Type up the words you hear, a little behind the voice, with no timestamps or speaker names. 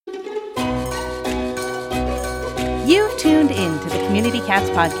Community Cats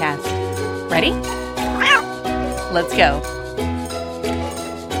podcast. Ready? Let's go.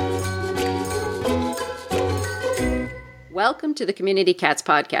 Welcome to the Community Cats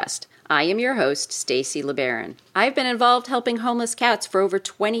podcast. I am your host, Stacy LeBaron. I've been involved helping homeless cats for over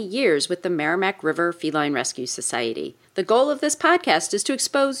 20 years with the Merrimack River Feline Rescue Society. The goal of this podcast is to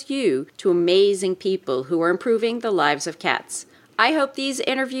expose you to amazing people who are improving the lives of cats. I hope these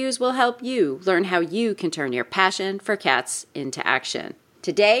interviews will help you learn how you can turn your passion for cats into action.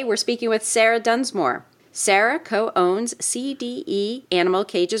 Today, we're speaking with Sarah Dunsmore. Sarah co-owns CDE Animal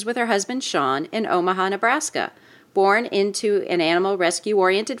Cages with her husband, Sean, in Omaha, Nebraska. Born into an animal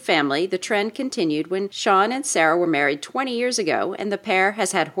rescue-oriented family, the trend continued when Sean and Sarah were married 20 years ago, and the pair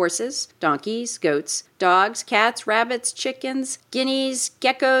has had horses, donkeys, goats, dogs, cats, rabbits, chickens, guineas,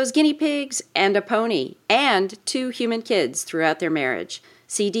 geckos, guinea pigs, and a pony, and 2 human kids throughout their marriage.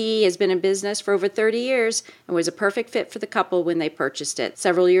 CDE has been in business for over 30 years and was a perfect fit for the couple when they purchased it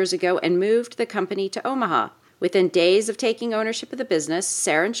several years ago and moved the company to Omaha. Within days of taking ownership of the business,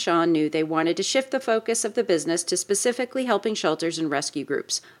 Sarah and Sean knew they wanted to shift the focus of the business to specifically helping shelters and rescue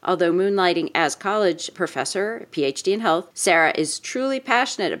groups. Although moonlighting as college professor, PhD in health, Sarah is truly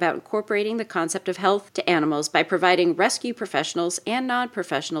passionate about incorporating the concept of health to animals by providing rescue professionals and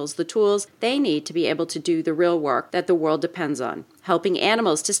non-professionals the tools they need to be able to do the real work that the world depends on, helping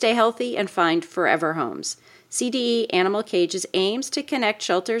animals to stay healthy and find forever homes. CDE Animal Cages aims to connect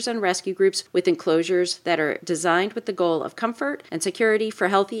shelters and rescue groups with enclosures that are designed with the goal of comfort and security for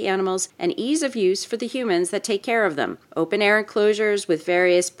healthy animals and ease of use for the humans that take care of them. Open-air enclosures with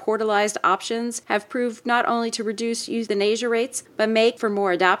various portalized options have proved not only to reduce euthanasia rates, but make for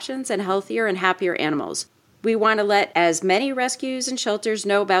more adoptions and healthier and happier animals. We want to let as many rescues and shelters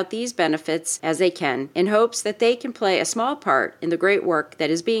know about these benefits as they can, in hopes that they can play a small part in the great work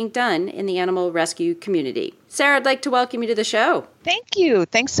that is being done in the animal rescue community. Sarah, I'd like to welcome you to the show. Thank you.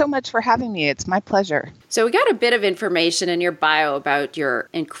 Thanks so much for having me. It's my pleasure. So we got a bit of information in your bio about your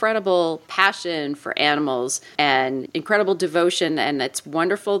incredible passion for animals and incredible devotion, and it's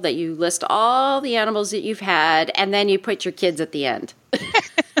wonderful that you list all the animals that you've had, and then you put your kids at the end.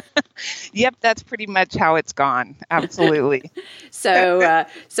 Yep, that's pretty much how it's gone. Absolutely. So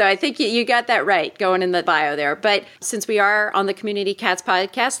I think you got that right going in the bio there. But since we are on the Community Cats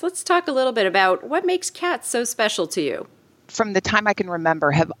podcast, let's talk a little bit about what makes cats so special to you. From the time I can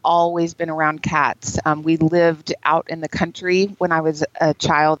remember, have always been around cats. We lived out in the country when I was a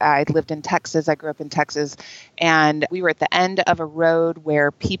child. I lived in Texas. I grew up in Texas. And we were at the end of a road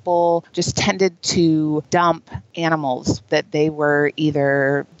where people just tended to dump animals that they were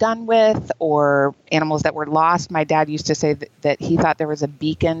either done with or animals that were lost. My dad used to say that he thought there was a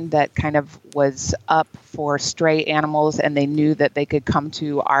beacon that kind of was up for stray animals and they knew that they could come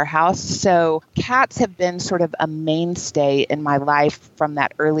to our house. So cats have been sort of a mainstay in my life from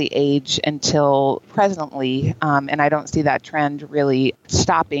that early age until presently. And I don't see that trend really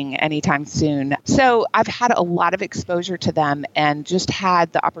stopping anytime soon. So I've had a lot of exposure to them and just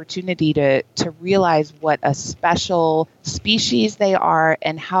had the opportunity to realize what a special species they are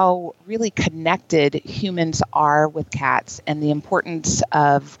and how really connected humans are with cats and the importance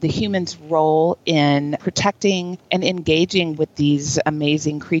of the human's role in protecting and engaging with these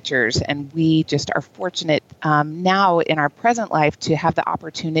amazing creatures. And we just are fortunate now in our present life to have the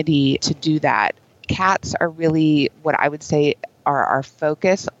opportunity to do that. Cats are really what I would say are our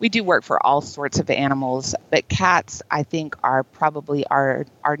focus. We do work for all sorts of animals, but cats, I think, are probably our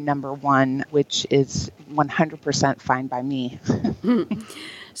number one, which is 100% fine by me.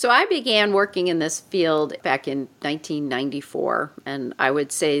 So I began working in this field back in 1994, and I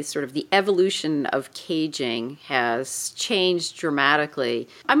would say sort of the evolution of caging has changed dramatically.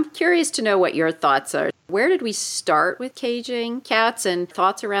 I'm curious to know what your thoughts are. Where did we start with caging cats and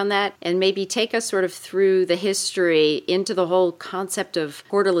thoughts around that? And maybe take us sort of through the history into the whole concept of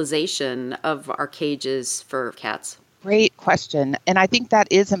portalization of our cages for cats. Great question. And I think that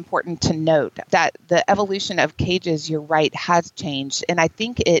is important to note that the evolution of cages, you're right, has changed. And I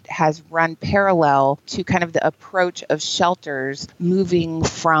think it has run parallel to kind of the approach of shelters moving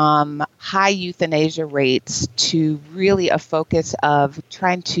from high euthanasia rates to really a focus of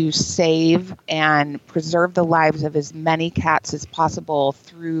trying to save and preserve the lives of as many cats as possible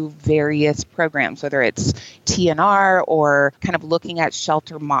through various programs, whether it's TNR or kind of looking at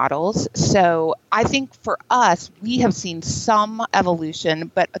shelter models. So I think for us, we have seen some evolution,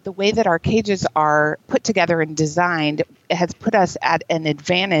 but the way that our cages are put together and designed has put us at an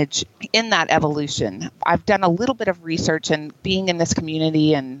advantage in that evolution. I've done a little bit of research, and being in this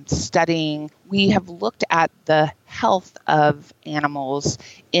community and studying, we have looked at the health of animals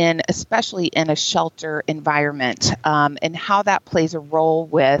especially in a shelter environment, and how that plays a role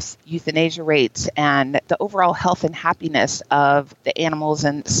with euthanasia rates and the overall health and happiness of the animals,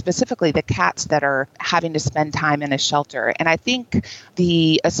 and specifically the cats that are having to spend time in a shelter. And I think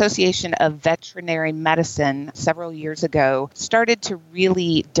the Association of Veterinary Medicine several years ago started to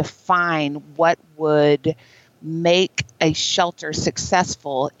really define what would make a shelter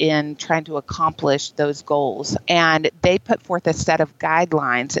successful in trying to accomplish those goals. And they put forth a set of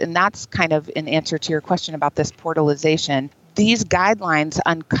guidelines, and that's kind of in answer to your question about this portalization. These guidelines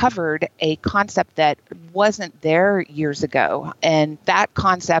uncovered a concept that wasn't there years ago. And that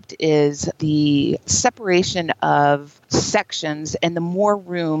concept is the separation of sections, and the more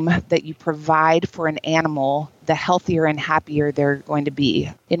room that you provide for an animal, the healthier and happier they're going to be.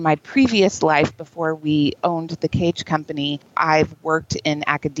 In my previous life, before we owned the cage company, I've worked in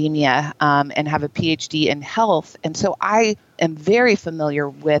academia and have a PhD in health. And so I am very familiar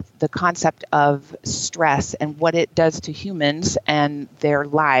with the concept of stress and what it does to humans and their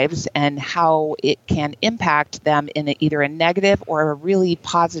lives, and how it can impact them in either a negative or a really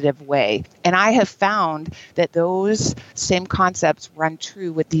positive way. And I have found that those same concepts run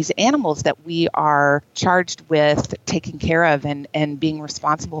true with these animals that we are charged with taking care of and being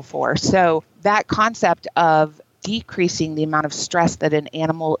responsible for. So that concept of decreasing the amount of stress that an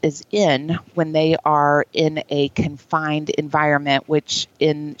animal is in when they are in a confined environment, which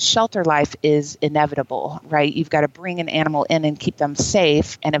in shelter life is inevitable, right? You've got to bring an animal in and keep them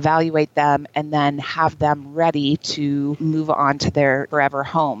safe and evaluate them, and then have them ready to move on to their forever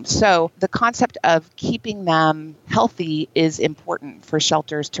home. So the concept of keeping them healthy is important for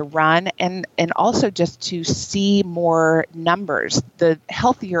shelters to run, and also just to see more numbers. The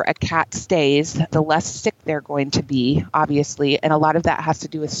healthier a cat stays, the less sick they're going to be, obviously, and a lot of that has to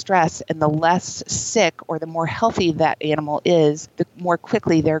do with stress. And the less sick or the more healthy that animal is, the more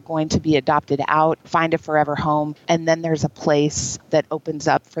quickly they're going to be adopted out, find a forever home, and then there's a place that opens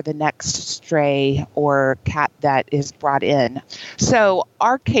up for the next stray or cat that is brought in. So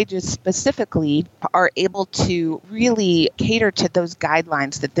our cages specifically are able to really cater to those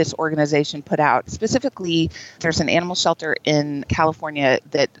guidelines that this organization put out. Specifically, there's an animal shelter in California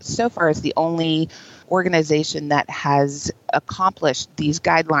that so far is the only organization that has accomplished these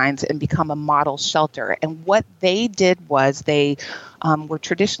guidelines and become a model shelter. And what they did was they were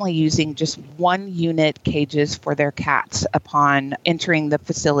traditionally using just 1 unit cages for their cats upon entering the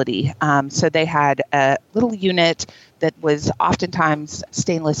facility. So they had a little unit that was oftentimes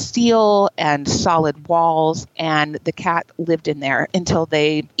stainless steel and solid walls, and the cat lived in there until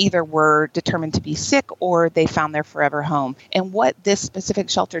they either were determined to be sick or they found their forever home. And what this specific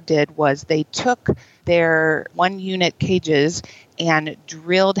shelter did was they took their 1 unit cages and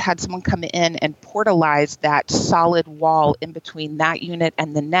had someone come in and portalize that solid wall in between that unit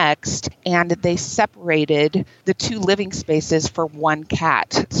and the next, and they separated the 2 living spaces for 1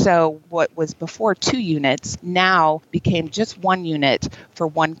 cat. So what was before 2 units now became just 1 unit for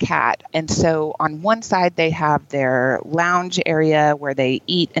 1 cat. And so on one side they have their lounge area where they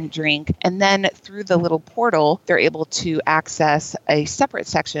eat and drink, and then through the little portal they're able to access a separate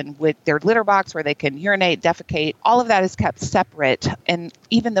section with their litter box where they can urinate, defecate. All of that is kept separate. And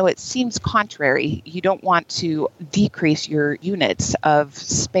even though it seems contrary, you don't want to decrease your units of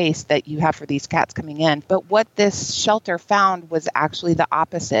space that you have for these cats coming in. But what this shelter found was actually the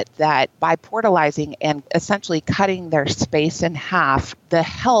opposite, that by portalizing and essentially cutting their space in half, the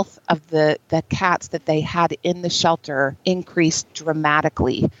health of the cats that they had in the shelter increased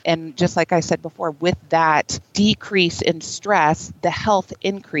dramatically. And just like I said before, with that decrease in stress, the health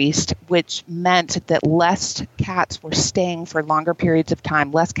increased, which meant that less cats were staying for longer periods of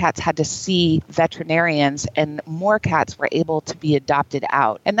time. Less cats had to see veterinarians, and more cats were able to be adopted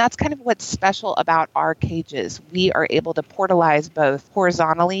out. And that's kind of what's special about our cages. We are able to portalize both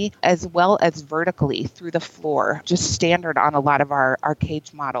horizontally as well as vertically through the floor, just standard on a lot of our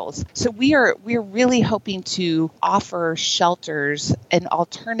cage models. So we're really hoping to offer shelters an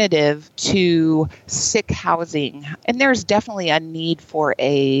alternative to sick housing. And there's definitely a need for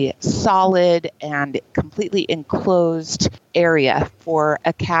a solid and and completely enclosed area for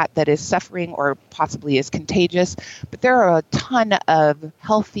a cat that is suffering or possibly is contagious. But there are a ton of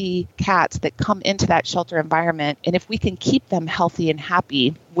healthy cats that come into that shelter environment. And if we can keep them healthy and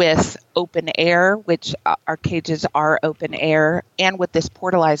happy with open air, which our cages are open air, and with this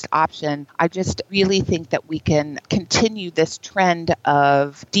portalized option, I just really think that we can continue this trend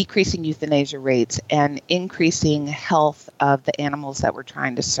of decreasing euthanasia rates and increasing health of the animals that we're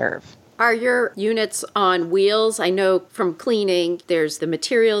trying to serve. Are your units on wheels? I know from cleaning, there's the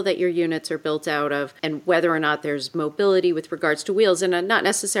material that your units are built out of and whether or not there's mobility with regards to wheels. And I'm not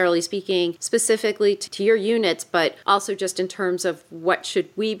necessarily speaking specifically to your units, but also just in terms of what should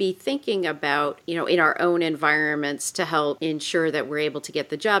we be thinking about, in our own environments to help ensure that we're able to get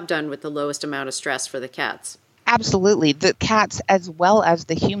the job done with the lowest amount of stress for the cats. Absolutely. The cats as well as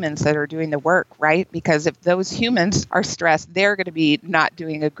the humans that are doing the work, right? Because if those humans are stressed, they're going to be not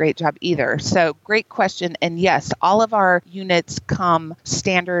doing a great job either. So great question. And yes, all of our units come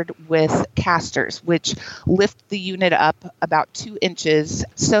standard with casters, which lift the unit up about 2 inches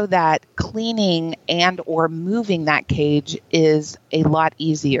so that cleaning and or moving that cage is a lot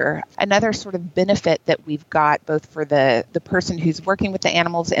easier. Another sort of benefit that we've got both for the person who's working with the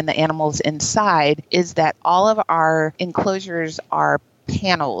animals and the animals inside is that all of our enclosures are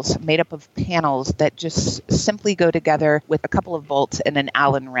panels, made up of panels that just simply go together with a couple of bolts and an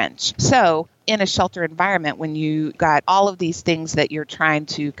Allen wrench. So in a shelter environment, when you got all of these things that you're trying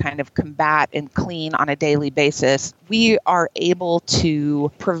to kind of combat and clean on a daily basis, we are able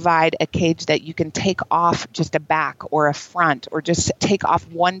to provide a cage that you can take off just a back or a front, or just take off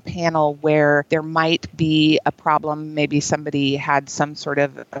one panel where there might be a problem. Maybe somebody had some sort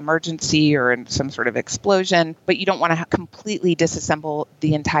of emergency or some sort of explosion, but you don't want to completely disassemble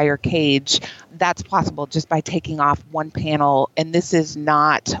the entire cage. That's possible just by taking off one panel. And this is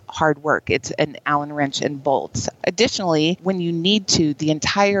not hard work. It's an Allen wrench and bolts. Additionally, when you need to, the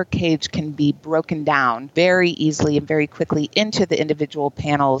entire cage can be broken down very easily and very quickly into the individual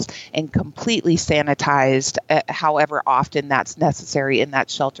panels and completely sanitized, however often that's necessary in that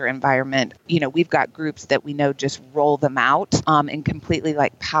shelter environment. We've got groups that we know just roll them out and completely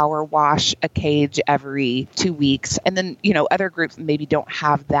power wash a cage every 2 weeks. And then, other groups maybe don't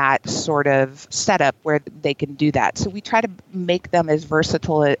have that sort of setup where they can do that. So we try to make them as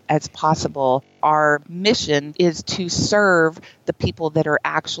versatile as possible. Our mission is to serve the people that are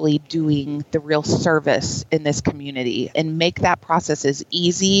actually doing the real service in this community and make that process as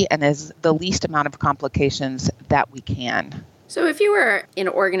easy and as the least amount of complications that we can. So if you were in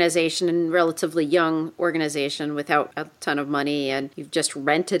an organization, a relatively young organization without a ton of money, and you've just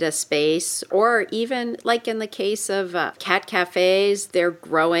rented a space, or even like in the case of cat cafes, they're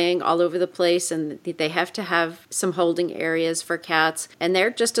growing all over the place and they have to have some holding areas for cats, and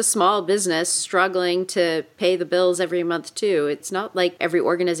they're just a small business struggling to pay the bills every month too. It's not like every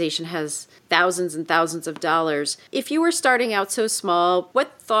organization has thousands and thousands of dollars. If you were starting out so small,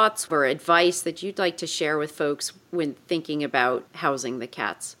 what thoughts or advice that you'd like to share with folks when thinking about housing the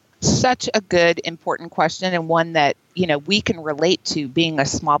cats? Such a good, important question, and one that we can relate to being a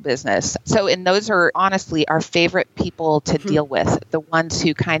small business. And those are honestly our favorite people to deal with, the ones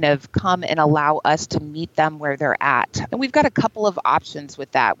who kind of come and allow us to meet them where they're at. And we've got a couple of options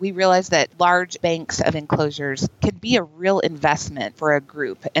with that. We realize that large banks of enclosures can be a real investment for a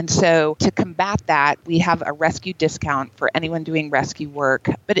group. And so to combat that, we have a rescue discount for anyone doing rescue work.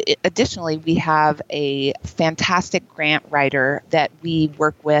 But additionally, we have a fantastic grant writer that we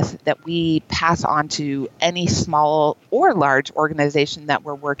work with that we pass on to any small or large organization that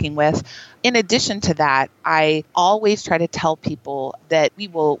we're working with. In addition to that, I always try to tell people that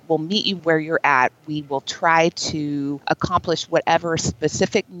we'll meet you where you're at. We will try to accomplish whatever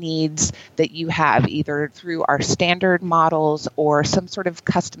specific needs that you have, either through our standard models or some sort of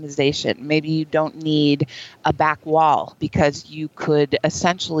customization. Maybe you don't need a back wall because you could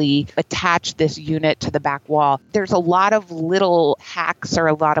essentially attach this unit to the back wall. There's a lot of little hacks or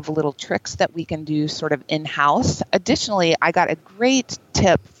a lot of little tricks that we can do sort of in-house. Additionally, I got a great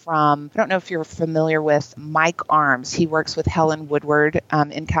tip from, I don't know if you're familiar with Mike Arms. He works with Helen Woodward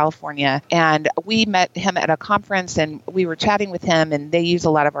in California. And we met him at a conference and we were chatting with him, and they use a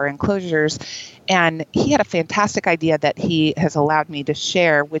lot of our enclosures. And he had a fantastic idea that he has allowed me to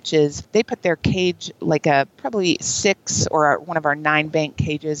share, which is they put their cage, like a probably 6 or one of our 9 bank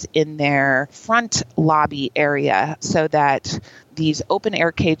cages, in their front lobby area so that these open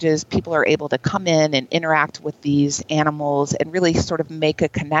air cages, people are able to come in and interact with these animals and really sort of make a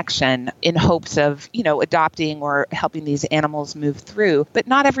connection in hopes of, adopting or helping these animals move through. But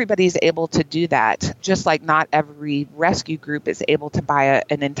not everybody's able to do that, just like not every rescue group is able to buy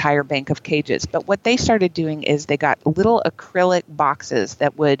an entire bank of cages. But what they started doing is they got little acrylic boxes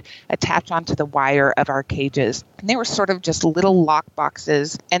that would attach onto the wire of our cages. And they were sort of just little lock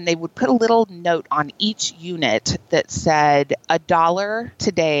boxes, and they would put a little note on each unit that said, $1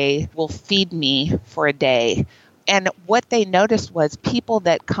 today will feed me for a day. And what they noticed was people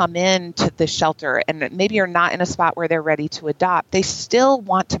that come into the shelter and maybe are not in a spot where they're ready to adopt, they still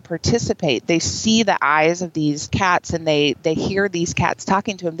want to participate. They see the eyes of these cats and they hear these cats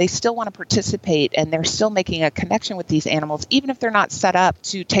talking to them. They still want to participate, and they're still making a connection with these animals, even if they're not set up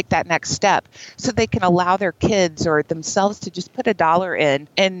to take that next step. So they can allow their kids or themselves to just put $1 in.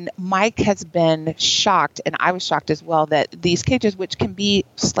 And Mike has been shocked, and I was shocked as well, that these cages, which can be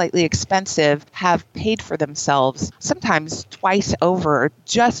slightly expensive, have paid for themselves sometimes twice over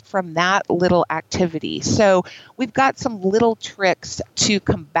just from that little activity. So we've got some little tricks to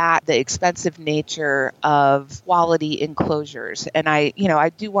combat the expensive nature of quality enclosures. And I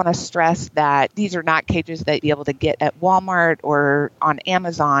do want to stress that these are not cages that you'll be able to get at Walmart or on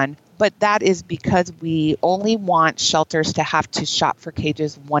Amazon. But that is because we only want shelters to have to shop for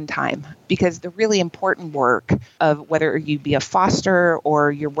cages one time, because the really important work of whether you be a foster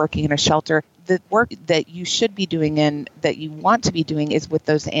or you're working in a shelter, the work that you should be doing and that you want to be doing is with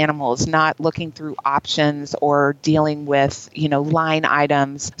those animals, not looking through options or dealing with, line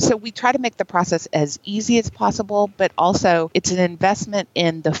items. So we try to make the process as easy as possible, but also it's an investment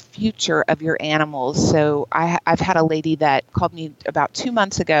in the future of your animals. So I've had a lady that called me about 2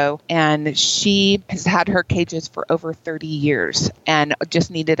 months ago, and she has had her cages for over 30 years and just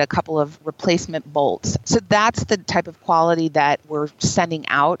needed a couple of replacement bolts. So that's the type of quality that we're sending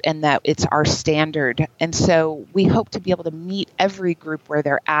out, and that it's our standard. And so we hope to be able to meet every group where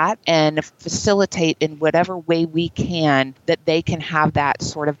they're at and facilitate in whatever way we can that they can have that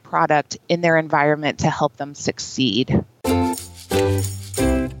sort of product in their environment to help them succeed.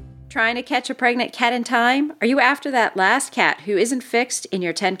 Trying to catch a pregnant cat in time? Are you after that last cat who isn't fixed in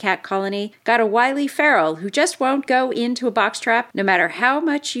your 10-cat colony? Got a wily feral who just won't go into a box trap no matter how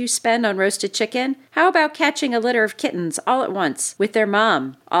much you spend on roasted chicken? How about catching a litter of kittens all at once with their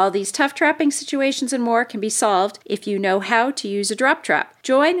mom? All these tough trapping situations and more can be solved if you know how to use a drop trap.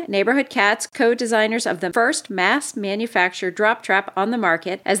 Join Neighborhood Cats, co-designers of the first mass-manufactured drop trap on the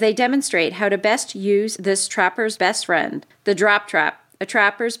market, as they demonstrate how to best use this trapper's best friend, the drop trap. A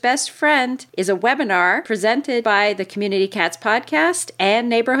Trapper's Best Friend is a webinar presented by the Community Cats podcast and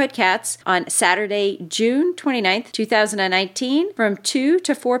Neighborhood Cats on Saturday, June 29th, 2019 from 2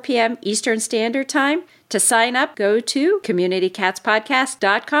 to 4 p.m. Eastern Standard Time. To sign up, go to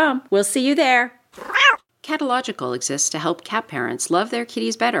communitycatspodcast.com. We'll see you there. Catalogical exists to help cat parents love their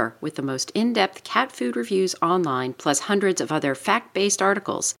kitties better with the most in-depth cat food reviews online, plus hundreds of other fact-based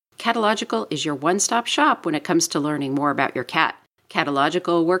articles. Catalogical is your one-stop shop when it comes to learning more about your cat.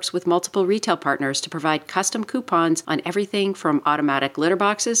 Catalogical works with multiple retail partners to provide custom coupons on everything from automatic litter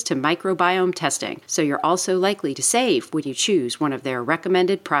boxes to microbiome testing, so you're also likely to save when you choose one of their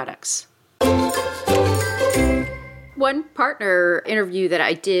recommended products. One partner interview that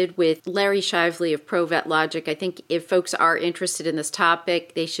I did with Larry Shively of ProVet Logic, I think if folks are interested in this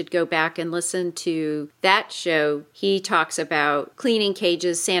topic, they should go back and listen to that show. He talks about cleaning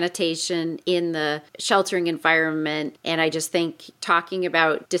cages, sanitation in the sheltering environment, and I just think talking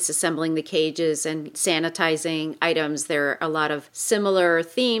about disassembling the cages and sanitizing items, there are a lot of similar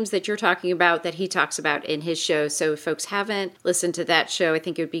themes that you're talking about that he talks about in his show. So if folks haven't listened to that show, I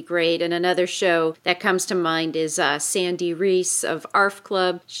think it would be great. And another show that comes to mind is Sandy Reese of ARF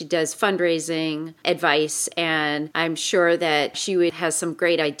Club. She does fundraising advice, and I'm sure that she has some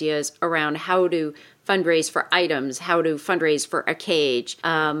great ideas around how to fundraise for items, how to fundraise for a cage.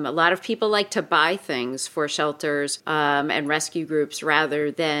 A lot of people like to buy things for shelters and rescue groups rather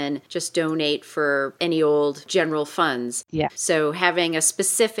than just donate for any old general funds. Yeah. So having a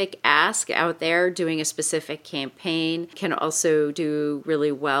specific ask out there, doing a specific campaign can also do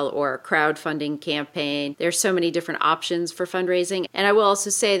really well, or a crowdfunding campaign. There's so many different options for fundraising. And I will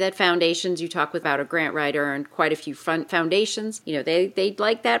also say that foundations, you talk about a grant writer and quite a few foundations, they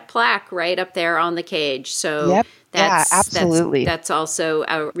like that plaque right up there on the cage. So yep. Absolutely. That's also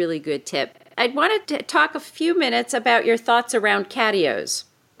a really good tip. I wanted to talk a few minutes about your thoughts around catios.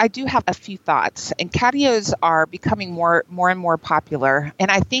 I do have a few thoughts, and catios are becoming more and more popular.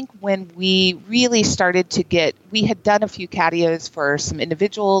 And I think when we really started to get we had done a few catios for some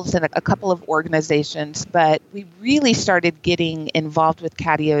individuals and a couple of organizations, but we really started getting involved with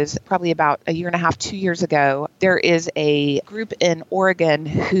catios probably about a year and a half, 2 years ago. There is a group in Oregon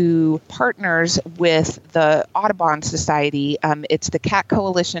who partners with the Audubon Society. It's the Cat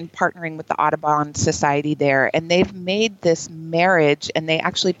Coalition partnering with the Audubon Society there, and they've made this marriage, and they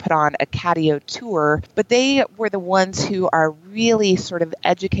actually put on a catio tour, but they were the ones who are really sort of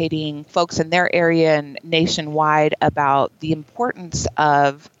educating folks in their area and nationwide about the importance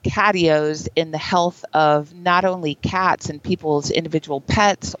of catios in the health of not only cats and people's individual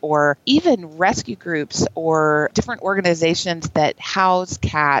pets, or even rescue groups or different organizations that house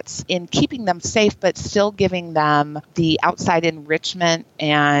cats, in keeping them safe but still giving them the outside enrichment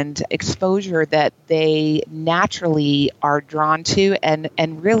and exposure that they naturally are drawn to and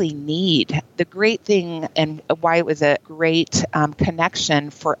really need. The great thing, and why it was a great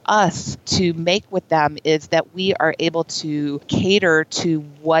connection for us to make with them, is that we are able to cater to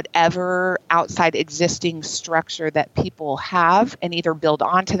whatever outside existing structure that people have and either build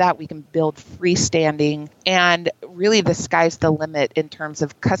onto that. We can build freestanding, and really the sky's the limit in terms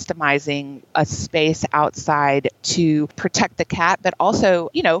of customizing a space outside to protect the cat, but also,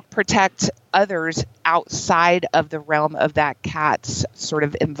 protect others outside of the realm of that cat's sort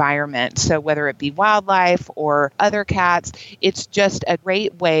of environment. So whether it be wildlife or other cats, it's just a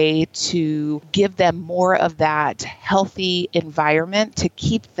great way to give them more of that healthy environment to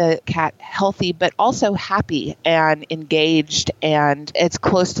keep the cat healthy, but also happy and engaged and as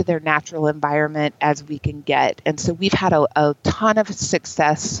close to their natural environment as we can get. And so we've had a ton of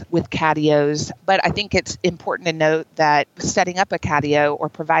success with catios, but I think it's important to note that setting up a catio or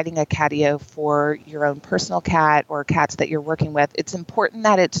providing a catio for your own personal cat or cats that you're working with, it's important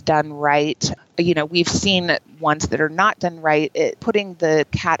that it's done right. We've seen ones that are not done right, putting the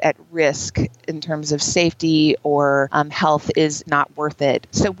cat at risk in terms of safety or health is not worth it.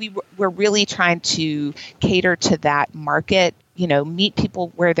 So we're really trying to cater to that market, meet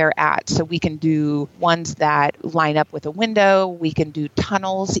people where they're at. So we can do ones that line up with a window. We can do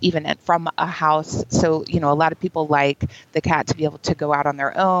tunnels even from a house. So, a lot of people like the cat to be able to go out on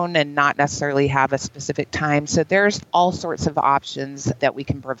their own and not necessarily have a specific time. So there's all sorts of options that we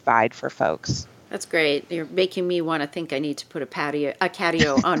can provide for folks. That's great. You're making me want to think I need to put a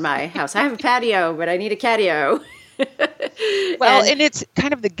catio on my house. I have a patio, but I need a catio. Well, and it's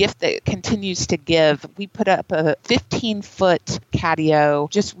kind of the gift that continues to give. We put up a 15-foot catio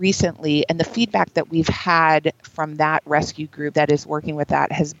just recently, and the feedback that we've had from that rescue group that is working with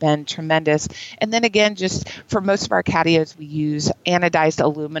that has been tremendous. And then again, just for most of our catios, we use anodized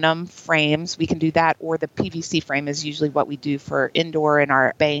aluminum frames. We can do that, or the PVC frame is usually what we do for indoor in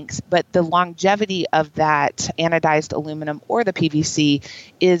our banks. But the longevity of that anodized aluminum or the PVC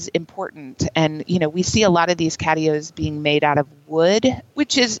is important. And, we see a lot of these catios being made out of wood,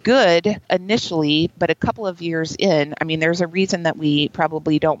 which is good initially, but a couple of years in, there's a reason that we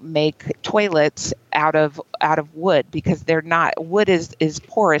probably don't make toilets out of wood, because wood is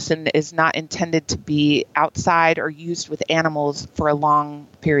porous and is not intended to be outside or used with animals for a long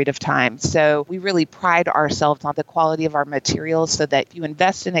period of time. So we really pride ourselves on the quality of our materials, so that if you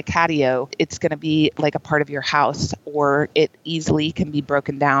invest in a catio, it's going to be like a part of your house, or it easily can be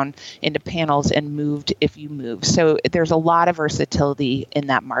broken down into panels and moved if you move. So there's a lot of versatility in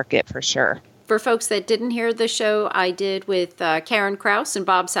that market for sure. For folks that didn't hear the show I did with Karen Krause and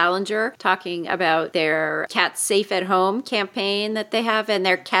Bob Salinger talking about their Cats Safe at Home campaign that they have and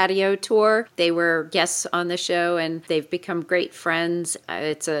their catio tour, they were guests on the show and they've become great friends.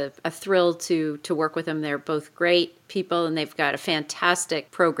 It's a thrill to work with them. They're both great people, and they've got a fantastic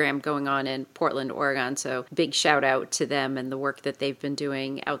program going on in Portland, Oregon. So big shout out to them and the work that they've been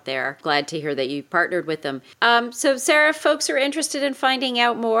doing out there. Glad to hear that you've partnered with them. So Sarah, if folks are interested in finding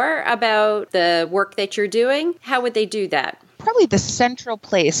out more about the work that you're doing, how would they do that? Probably the central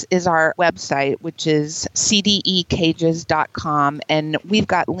place is our website, which is cdecages.com. And we've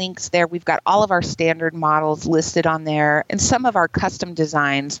got links there. We've got all of our standard models listed on there. And some of our custom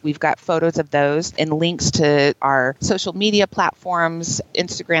designs, we've got photos of those and links to our social media platforms,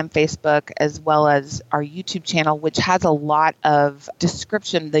 Instagram, Facebook, as well as our YouTube channel, which has a lot of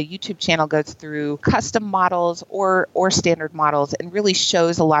description. The YouTube channel goes through custom models or standard models and really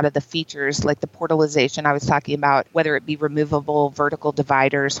shows a lot of the features, like the portalization I was talking about, whether it be removable removable vertical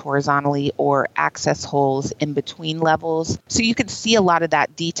dividers horizontally or access holes in between levels. So you can see a lot of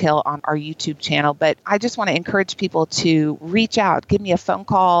that detail on our YouTube channel, but I just want to encourage people to reach out, give me a phone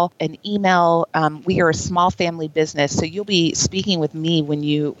call, an email. We are a small family business, so you'll be speaking with me when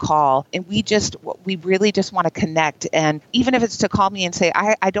you call. And we really just want to connect. And even if it's to call me and say,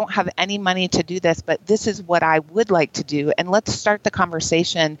 I don't have any money to do this, but this is what I would like to do. And let's start the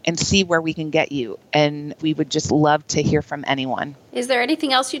conversation and see where we can get you. And we would just love to hear from anyone. Is there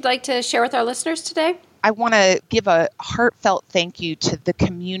anything else you'd like to share with our listeners today? I want to give a heartfelt thank you to the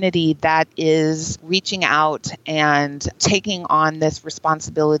community that is reaching out and taking on this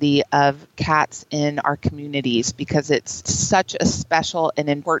responsibility of cats in our communities, because it's such a special and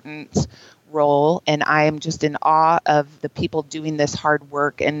important role. And I am just in awe of the people doing this hard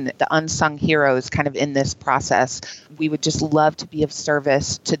work and the unsung heroes kind of in this process. We would just love to be of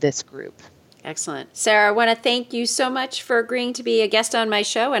service to this group. Excellent. Sarah, I want to thank you so much for agreeing to be a guest on my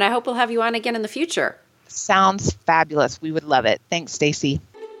show, and I hope we'll have you on again in the future. Sounds fabulous. We would love it. Thanks, Stacy.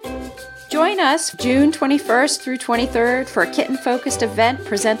 Join us June 21st through 23rd for a kitten-focused event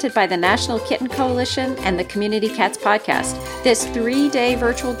presented by the National Kitten Coalition and the Community Cats Podcast. This 3-day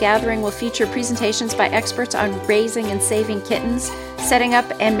virtual gathering will feature presentations by experts on raising and saving kittens, setting up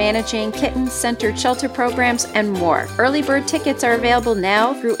and managing kitten-centered shelter programs, and more. Early bird tickets are available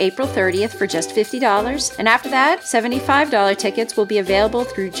now through April 30th for just $50, and after that, $75 tickets will be available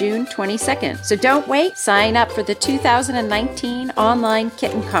through June 22nd. So don't wait. Sign up for the 2019 Online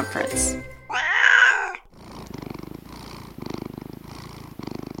Kitten Conference.